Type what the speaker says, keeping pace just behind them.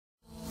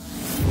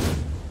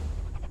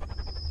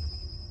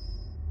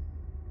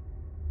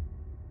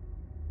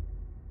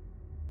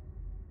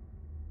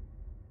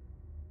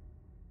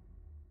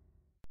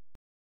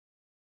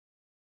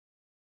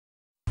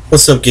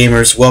What's up,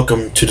 gamers?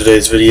 Welcome to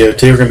today's video.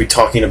 Today we're going to be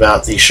talking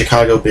about the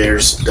Chicago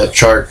Bears depth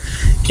chart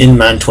in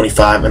Madden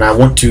 25, and I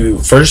want to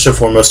first and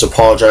foremost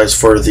apologize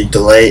for the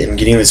delay in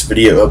getting this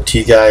video up to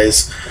you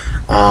guys.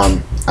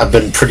 I've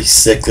been pretty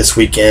sick this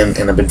weekend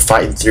and I've been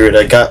fighting through it.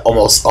 I got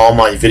almost all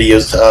my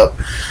videos up,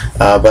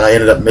 but I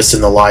ended up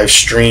missing the live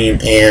stream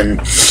and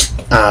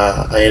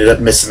I ended up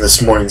missing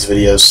this morning's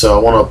video, so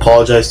I want to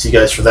apologize to you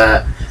guys for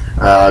that.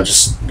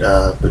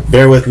 But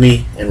bear with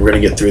me and we're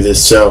going to get through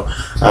this. So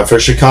for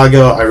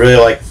Chicago, I really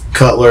like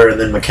Cutler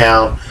and then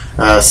McCown.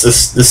 So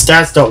the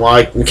stats don't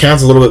like.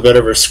 McCown's a little bit better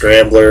of a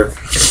scrambler,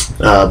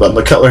 but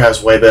McCutler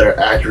has way better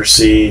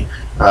accuracy,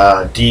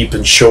 deep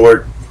and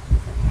short.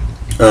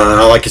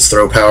 I like his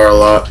throw power a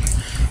lot.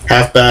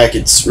 Halfback,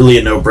 it's really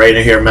a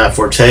no-brainer here, Matt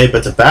Forte,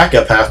 but the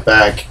backup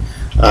halfback,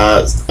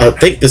 I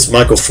think this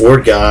Michael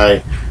Ford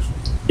guy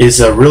is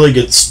a really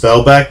good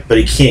spellback, but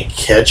he can't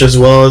catch as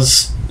well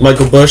as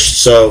Michael Bush,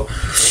 so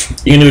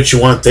you can do what you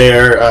want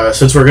there.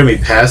 Since we're going to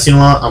be passing a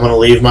lot, I'm going to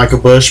leave Michael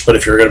Bush, but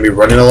if you're going to be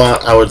running a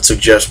lot, I would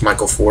suggest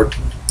Michael Ford.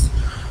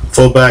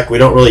 Fullback, we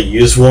don't really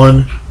use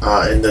one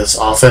in this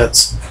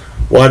offense.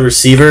 Wide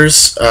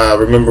receivers,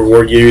 remember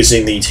we're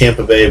using the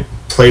Tampa Bay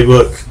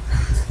playbook,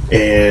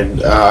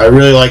 and I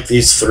really like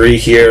these three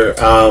here,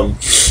 and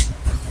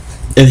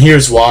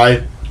here's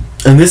why.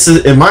 And this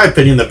is, in my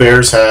opinion, the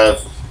Bears have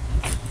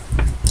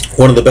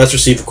one of the best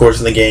receiver corps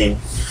in the game.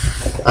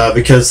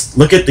 Because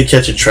look at the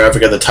catch and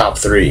traffic of the top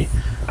three.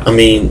 I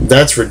mean,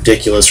 that's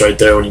ridiculous right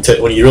there when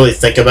you really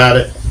think about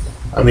it.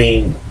 I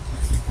mean,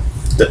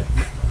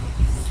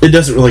 it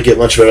doesn't really get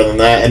much better than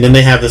that. And then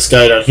they have this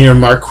guy down here,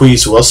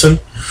 Marquise Wilson,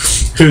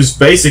 who's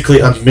basically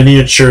a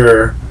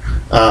miniature,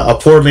 a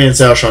poor man's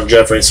Alshon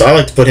Jeffrey. So I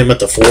like to put him at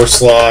the 4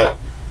 slot,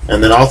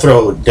 and then I'll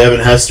throw Devin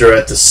Hester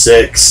at the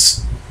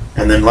 6.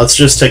 And then let's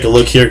just take a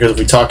look here, because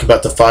we talked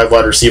about the 5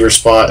 wide receiver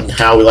spot and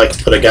how we like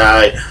to put a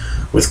guy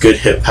with good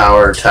hit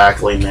power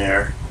tackling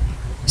there.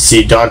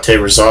 See, Dante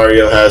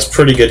Rosario has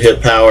pretty good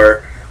hit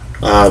power,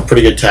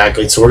 pretty good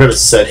tackling, so we're going to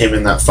set him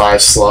in that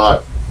 5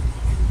 slot.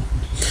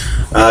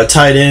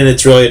 Tight end,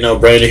 it's really a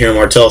no-brainer here.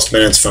 Martellus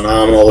Bennett's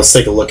phenomenal. Let's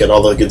take a look at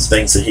all the good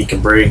things that he can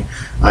bring.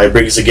 He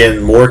brings,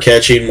 again, more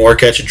catching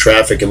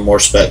traffic, and more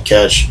spec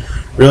catch.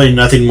 Really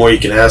nothing more you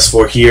can ask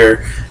for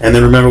here. And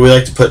then remember, we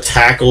like to put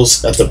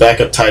tackles at the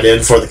backup tight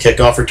end for the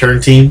kickoff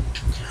return team.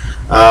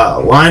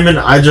 Linemen,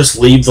 I just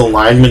leave the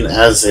linemen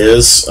as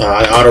is.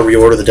 I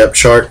auto-reorder the depth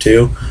chart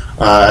too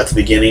at the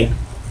beginning,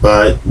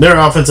 but their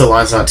offensive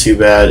line's not too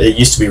bad. It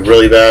used to be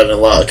really bad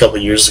a couple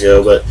years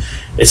ago, but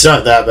it's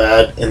not that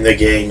bad in the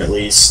game, at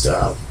least.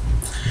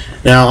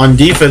 Now on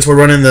defense, we're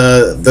running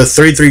the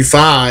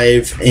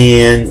 3-3-5,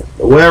 and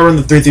the way I run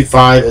the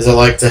 3-3-5 is I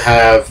like to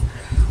have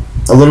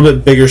a little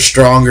bit bigger,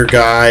 stronger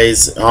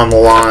guys on the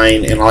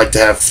line, and I like to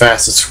have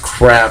fast as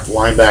crap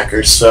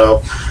linebackers.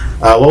 So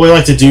what we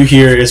like to do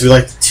here is we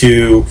like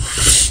to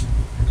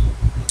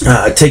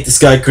take this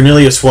guy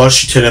Cornelius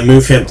Washington and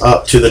move him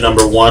up to the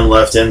number 1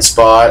 left end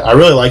spot. I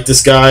really like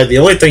this guy. The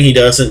only thing he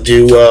doesn't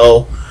do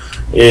well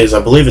is, I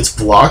believe it's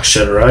block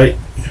shed, right?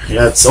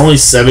 Yeah, it's only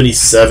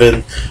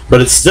 77,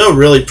 but it's still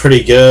really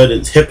pretty good.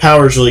 His hit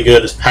power is really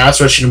good. His pass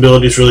rushing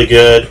ability is really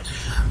good.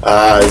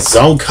 His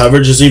zone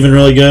coverage is even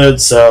really good.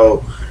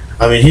 So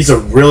I mean, he's a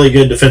really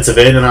good defensive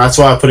end, and that's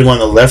why I put him on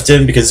the left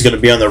end, because he's going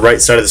to be on the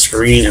right side of the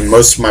screen, and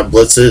most of my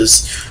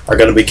blitzes are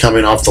going to be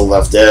coming off the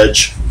left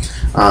edge.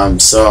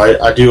 So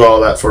I do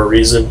all that for a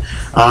reason.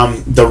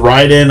 The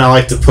right end, I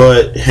like to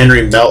put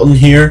Henry Melton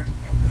here,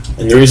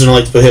 and the reason I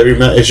like to put Henry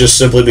Melton is just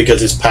simply because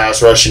his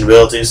pass rushing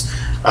abilities.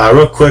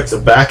 Real quick, the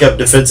backup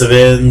defensive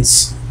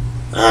ends,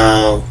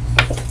 I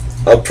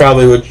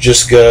probably would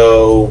just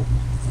go.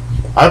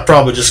 I'd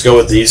probably just go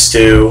with these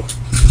two.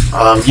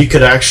 You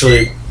could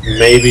actually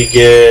maybe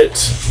get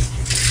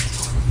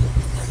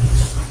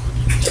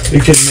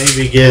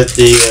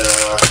the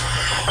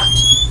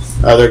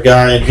other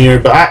guy in here,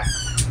 but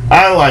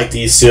I like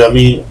these two. I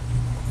mean,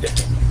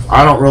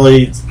 I don't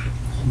really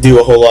do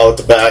a whole lot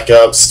with the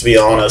backups, to be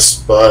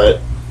honest, but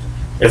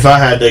if I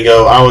had to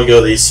go, I would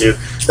go these two.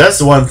 That's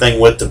the one thing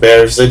with the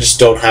Bears, they just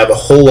don't have a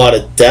whole lot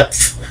of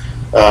depth.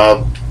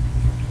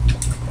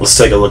 Let's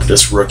take a look at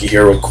this rookie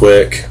here real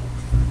quick.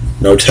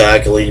 No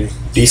tackling,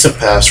 decent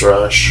pass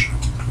rush.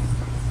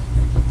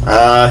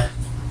 I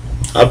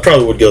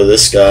probably would go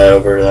this guy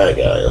over that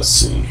guy. Let's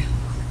see.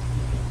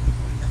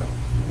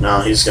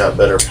 No, he's got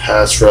better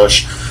pass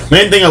rush.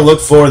 Main thing I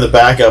look for in the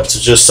backups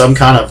is just some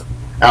kind of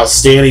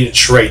outstanding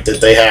trait that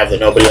they have that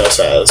nobody else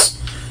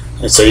has.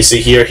 And so you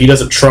see here, he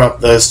doesn't trump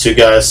those two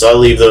guys, so I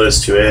leave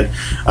those two in.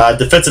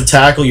 Defensive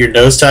tackle, your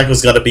nose tackle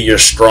is going to be your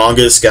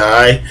strongest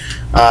guy.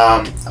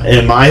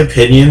 In my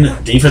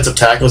opinion, defensive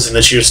tackles in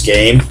this year's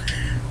game,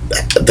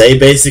 they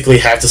basically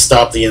have to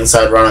stop the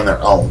inside run on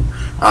their own.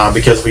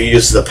 Because we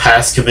use the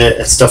pass commit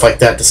and stuff like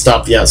that to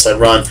stop the outside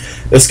run.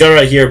 This guy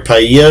right here,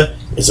 Paella,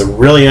 is a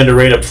really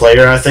underrated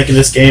player, I think, in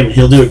this game, and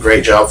he'll do a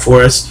great job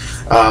for us.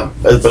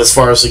 But as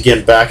far as,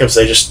 again, backups,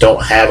 they just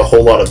don't have a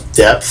whole lot of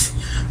depth.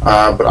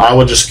 But I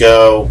would just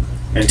go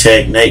and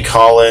take Nate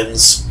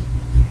Collins,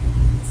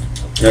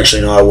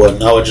 Actually, no, I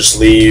wouldn't. I would just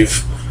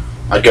leave.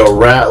 I'd go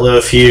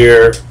Ratliff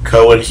here,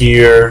 Cohen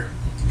here,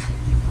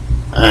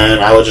 and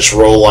I would just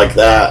roll like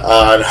that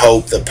and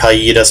hope that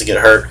Payet doesn't get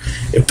hurt.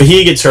 If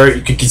Payet gets hurt,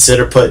 you could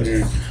consider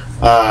putting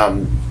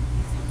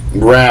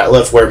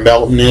Ratliff where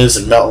Melton is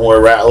and Melton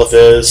where Ratliff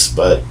is,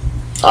 but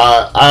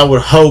I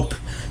would hope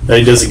that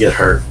he doesn't get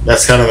hurt.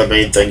 That's kind of the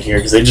main thing here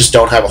because they just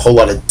don't have a whole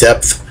lot of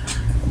depth,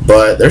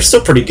 but they're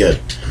still pretty good.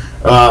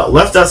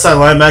 Left outside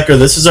linebacker,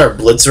 this is our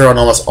blitzer on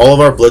almost all of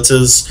our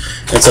blitzes,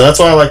 and so that's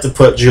why I like to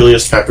put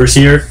Julius Peppers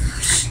here.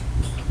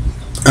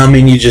 I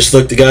mean, you just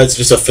look, the guy's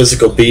just a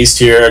physical beast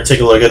here. Take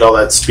a look at all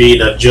that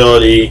speed,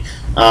 agility.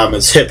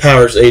 His hit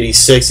power is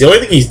 86. The only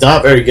thing he's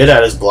not very good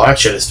at is block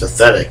shed. It's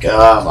pathetic.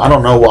 I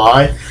don't know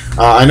why.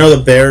 I know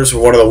the Bears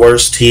were one of the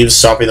worst teams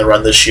stopping the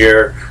run this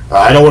year.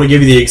 I don't want to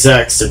give you the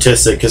exact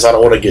statistic because I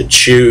don't want to get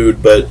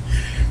chewed, but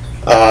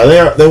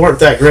they weren't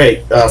that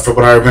great from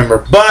what I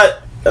remember. But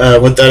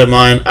with that in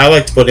mind, I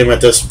like to put him at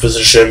this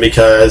position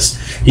because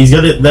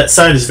that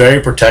side is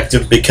very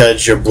protective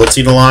because you're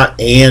blitzing a lot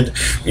and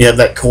you have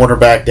that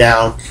cornerback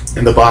down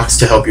in the box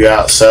to help you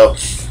out. So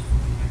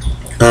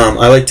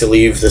I like to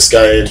leave this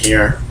guy in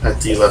here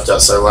at the left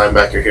outside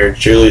linebacker here,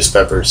 Julius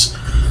Peppers.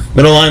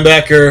 Middle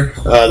linebacker,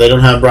 they don't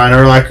have Brian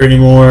Urlacher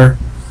anymore.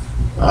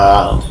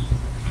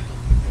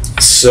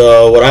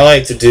 So what I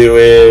like to do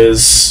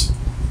is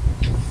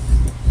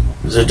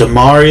it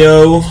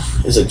DeMario?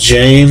 Is it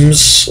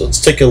James? Let's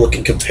take a look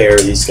and compare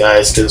these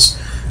guys because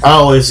I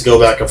always go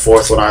back and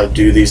forth when I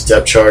do these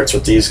depth charts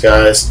with these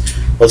guys.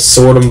 Let's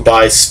sort them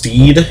by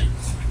speed.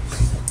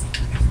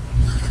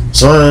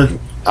 So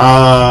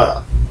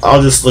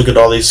I'll just look at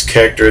all these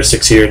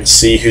characteristics here and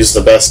see who's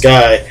the best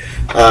guy.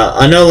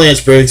 I know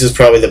Lance Briggs is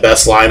probably the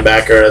best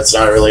linebacker. That's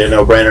not really a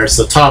no-brainer. It's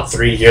the top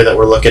three here that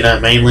we're looking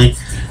at mainly.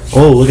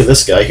 Oh, look at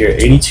this guy here,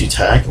 82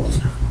 tackling.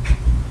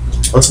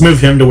 Let's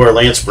move him to where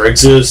Lance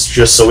Briggs is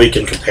just so we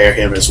can compare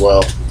him as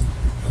well.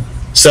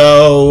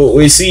 So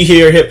we see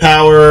here hit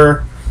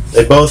power.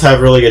 They both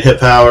have really good hit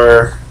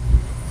power.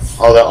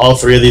 All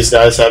three of these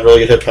guys have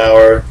really good hit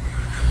power.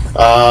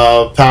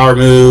 Power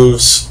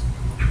moves.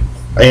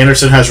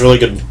 Anderson has really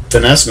good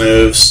finesse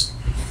moves.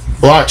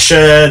 Block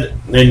shed.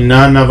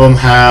 None of them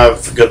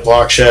have good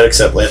block shed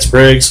except Lance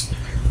Briggs.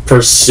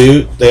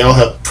 Pursuit. They all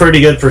have pretty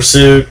good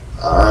pursuit.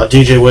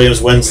 DJ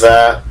Williams wins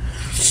that.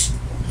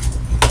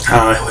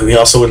 He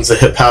also wins the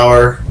hit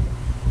power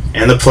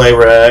and the play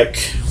rec.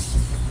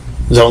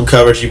 Zone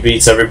coverage, he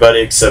beats everybody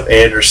except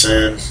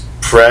Anderson.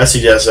 Press,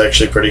 he does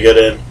actually pretty good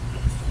in.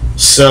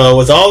 So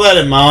with all that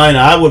in mind,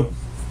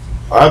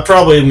 I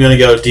probably am going to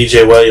go with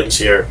DJ Williams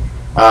here.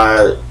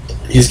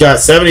 He's got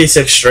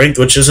 76 strength,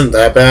 which isn't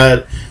that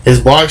bad. His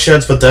block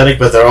shed's pathetic,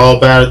 but they're all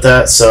bad at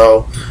that.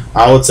 So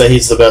I would say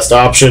he's the best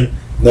option.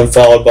 Then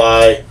followed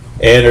by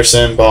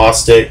Anderson,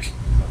 Bostic,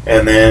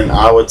 and then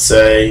I would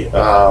say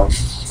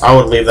I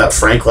would leave that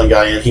Franklin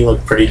guy in. He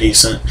looked pretty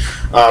decent.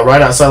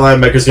 Right outside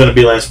linebacker is going to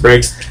be Lance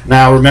Briggs.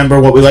 Now, remember,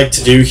 what we like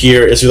to do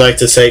here is we like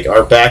to take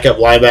our backup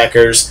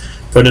linebackers,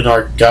 put in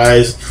our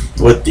guys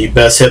with the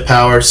best hit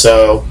power.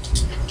 So,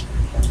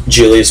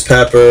 Julius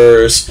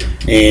Peppers,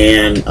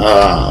 and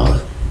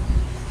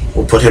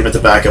we'll put him at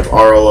the backup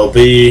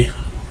ROLB.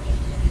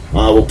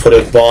 We'll put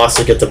in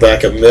Bostic at the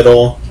backup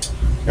middle,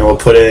 and we'll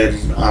put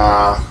in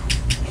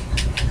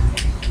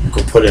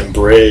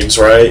Briggs,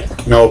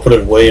 right? No, we'll put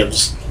in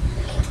Williams.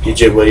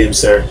 DJ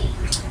Williams there.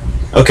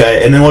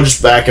 Okay, and then we'll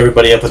just back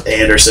everybody up with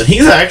Anderson.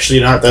 He's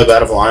actually not that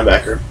bad of a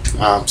linebacker.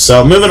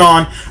 So moving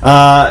on,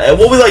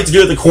 what we like to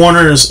do at the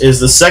corners is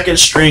the second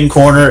string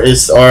corner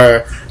is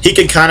he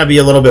can kind of be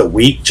a little bit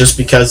weak just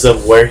because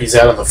of where he's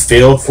at on the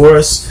field for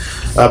us.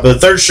 But the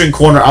third string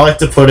corner, I like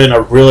to put in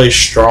a really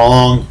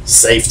strong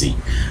safety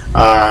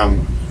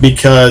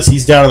because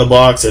he's down in the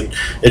box and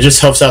it just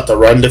helps out the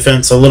run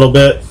defense a little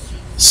bit.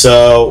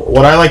 So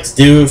what I like to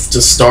do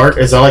to start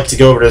is I like to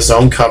go over to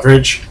zone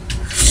coverage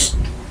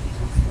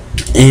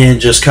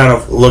and just kind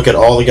of look at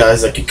all the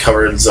guys that can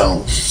cover in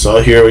zone. So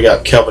here we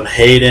got Kelvin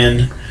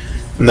Hayden,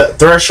 and the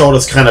threshold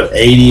is kind of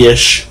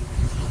 80-ish.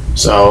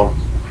 So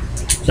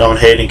Kelvin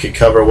Hayden could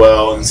cover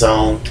well in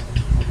zone.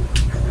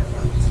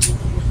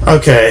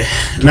 Okay,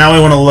 now we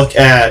want to look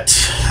at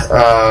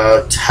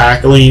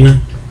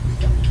tackling.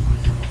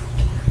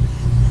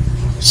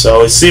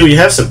 So we see we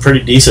have some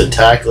pretty decent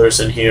tacklers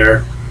in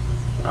here.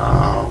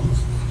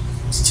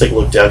 Let's take a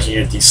look down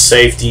here at these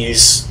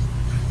safeties.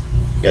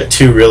 Got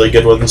two really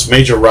good ones.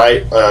 Major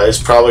Wright is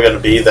probably going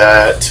to be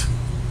that.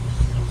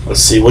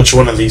 Let's see, which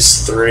one of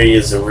these three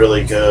is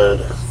really good?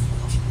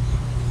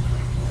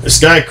 This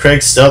guy, Craig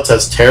Stelt,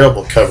 has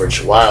terrible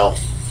coverage. Wow.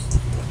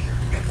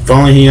 If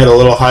only he had a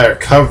little higher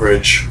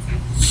coverage,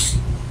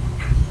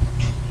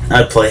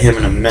 I'd play him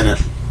in a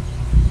minute.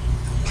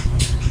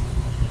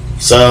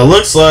 So it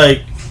looks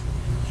like,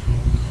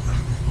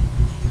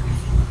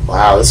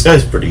 wow, this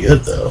guy's pretty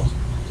good though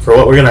for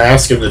what we're going to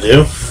ask him to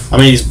do. I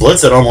mean, he's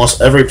blitzing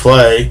almost every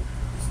play.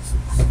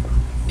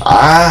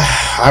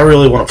 I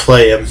really want to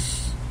play him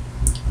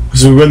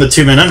because we win the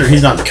 2-man under.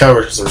 He's not in the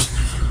coverage because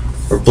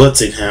we're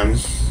blitzing him.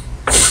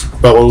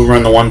 But when we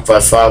run the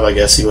 1-5-5, I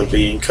guess he would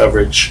be in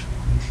coverage.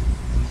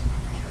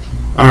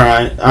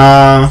 Alright,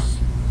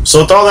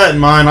 so with all that in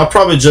mind, I'll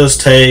probably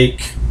just put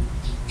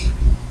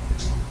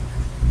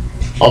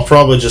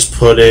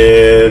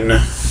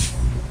in,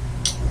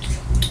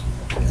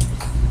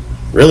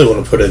 really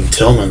want to put in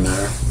Tillman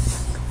there.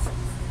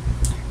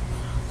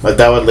 But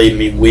that would leave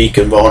me weak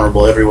and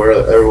vulnerable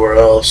everywhere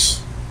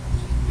else.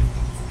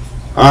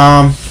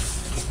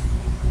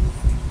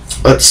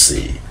 Let's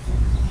see.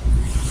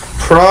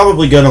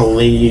 Probably gonna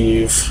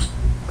leave.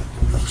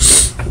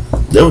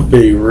 That would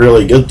be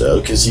really good though,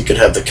 because you could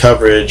have the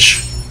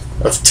coverage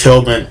of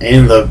Tillman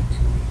and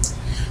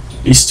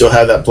you still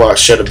have that block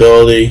shed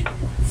ability,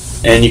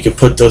 and you could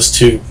put those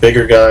two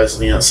bigger guys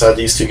on the outside.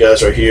 These two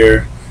guys right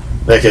here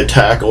that could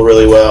tackle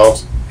really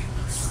well.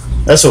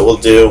 That's what we'll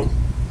do.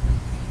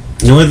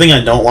 The only thing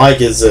I don't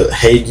like is that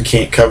Hayden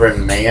can't cover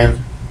in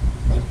man.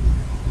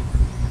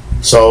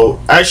 So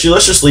actually,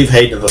 let's just leave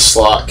Hayden in the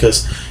slot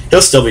because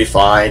he'll still be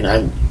fine.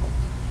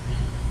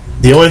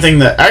 The only thing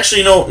that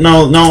actually no.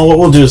 What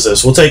we'll do is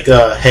this: we'll take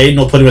Hayden.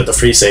 We'll put him at the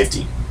free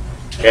safety.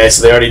 Okay,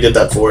 so they already did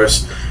that for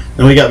us.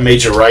 Then we got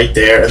Major right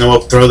there, and then we'll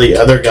throw the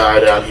other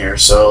guy down here.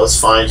 So let's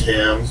find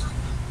him.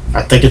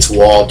 I think it's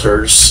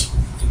Walters.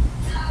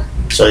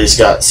 So he's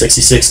got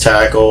 66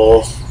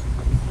 tackle,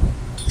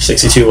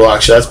 62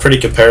 block. So that's pretty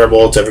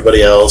comparable to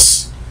everybody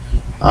else.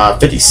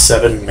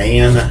 57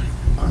 man.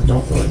 I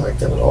don't really like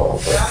that at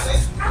all,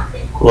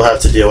 but we'll have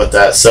to deal with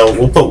that. So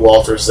we'll put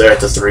Walters there at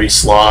the 3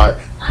 slot.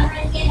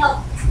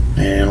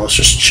 And let's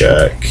just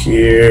check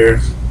here.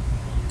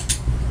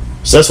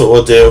 So that's what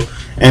we'll do.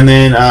 And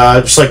then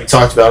just like we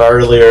talked about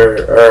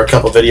earlier, or a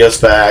couple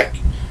videos back,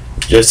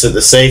 just at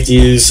the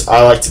safeties,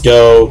 I like to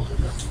go,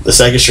 the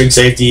second string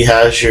safety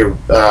has your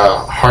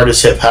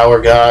hardest hit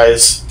power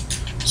guys.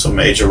 So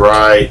Major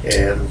Wright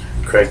and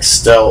Craig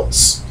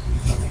Stelz.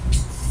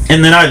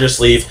 And then I just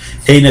leave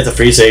Hayden at the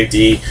free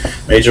safety,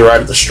 Major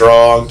Wright at the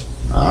strong,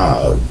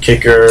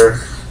 kicker,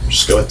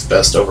 just go with the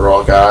best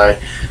overall guy.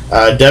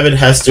 Devin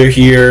Hester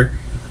here,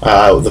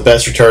 the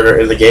best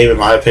returner in the game in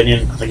my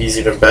opinion. I think he's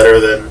even better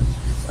than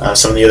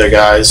some of the other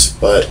guys,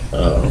 but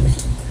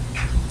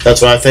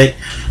that's what I think.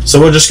 So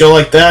we'll just go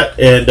like that,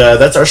 and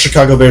that's our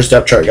Chicago Bears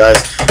depth chart,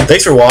 guys.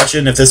 Thanks for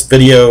watching. If this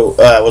video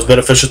was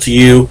beneficial to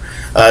you,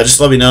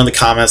 just let me know in the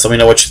comments. Let me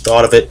know what you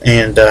thought of it,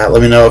 and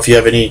let me know if you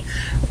have any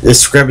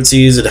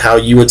discrepancies and how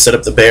you would set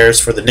up the Bears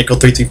for the nickel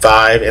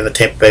 3-3-5 and the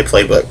Tampa Bay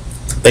playbook.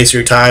 Thanks for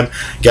your time,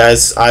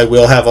 guys. I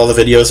will have all the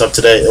videos up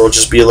today. It will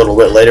just be a little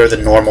bit later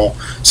than normal,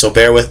 so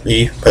bear with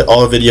me, but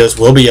all the videos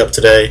will be up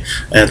today,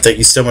 and thank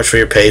you so much for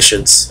your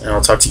patience, and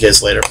I'll talk to you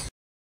guys later.